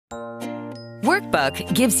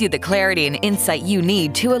Workbook gives you the clarity and insight you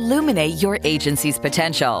need to illuminate your agency's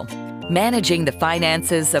potential. Managing the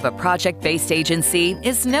finances of a project-based agency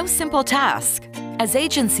is no simple task, as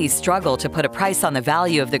agencies struggle to put a price on the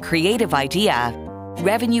value of the creative idea.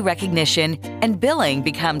 Revenue recognition and billing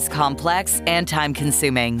becomes complex and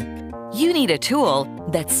time-consuming. You need a tool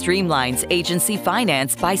that streamlines agency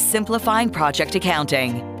finance by simplifying project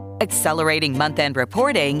accounting, accelerating month-end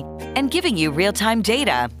reporting, and giving you real-time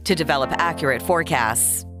data to develop accurate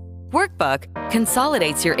forecasts. Workbook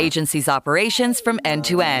consolidates your agency's operations from end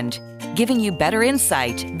to end, giving you better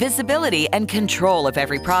insight, visibility, and control of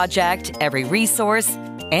every project, every resource,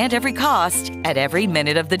 and every cost at every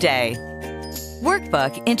minute of the day.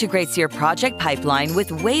 Workbook integrates your project pipeline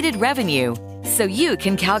with weighted revenue, so you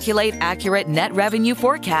can calculate accurate net revenue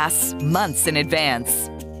forecasts months in advance.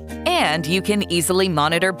 And you can easily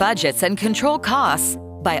monitor budgets and control costs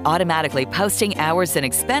by automatically posting hours and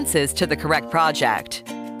expenses to the correct project.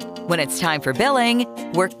 When it's time for billing,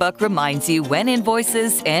 Workbook reminds you when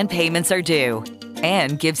invoices and payments are due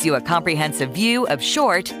and gives you a comprehensive view of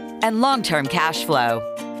short and long-term cash flow.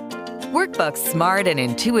 Workbook's smart and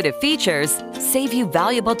intuitive features save you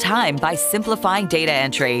valuable time by simplifying data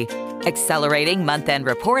entry, accelerating month-end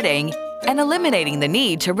reporting, and eliminating the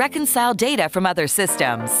need to reconcile data from other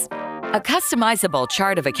systems. A customizable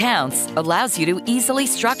chart of accounts allows you to easily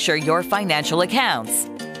structure your financial accounts,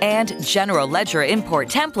 and general ledger import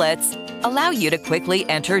templates allow you to quickly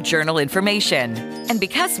enter journal information. And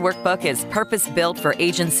because Workbook is purpose-built for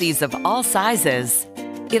agencies of all sizes,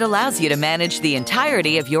 it allows you to manage the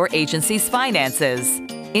entirety of your agency's finances,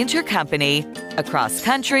 intercompany, across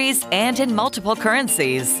countries, and in multiple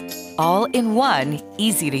currencies, all in one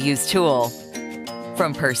easy-to-use tool.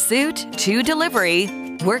 From pursuit to delivery,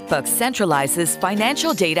 Workbook centralizes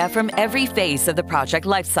financial data from every phase of the project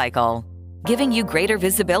lifecycle, giving you greater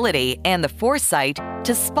visibility and the foresight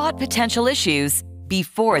to spot potential issues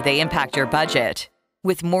before they impact your budget.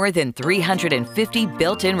 With more than 350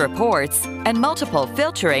 built-in reports and multiple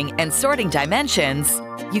filtering and sorting dimensions,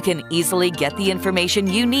 you can easily get the information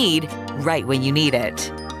you need right when you need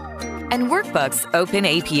it. And Workbook's Open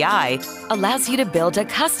API allows you to build a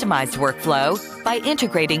customized workflow by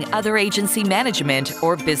integrating other agency management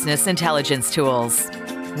or business intelligence tools.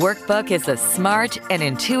 Workbook is a smart and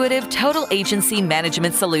intuitive total agency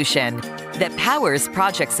management solution that powers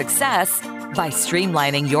project success by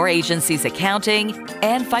streamlining your agency's accounting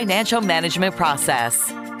and financial management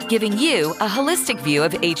process, giving you a holistic view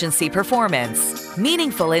of agency performance,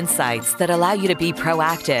 meaningful insights that allow you to be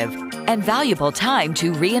proactive, and valuable time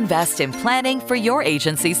to reinvest in planning for your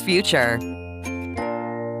agency's future.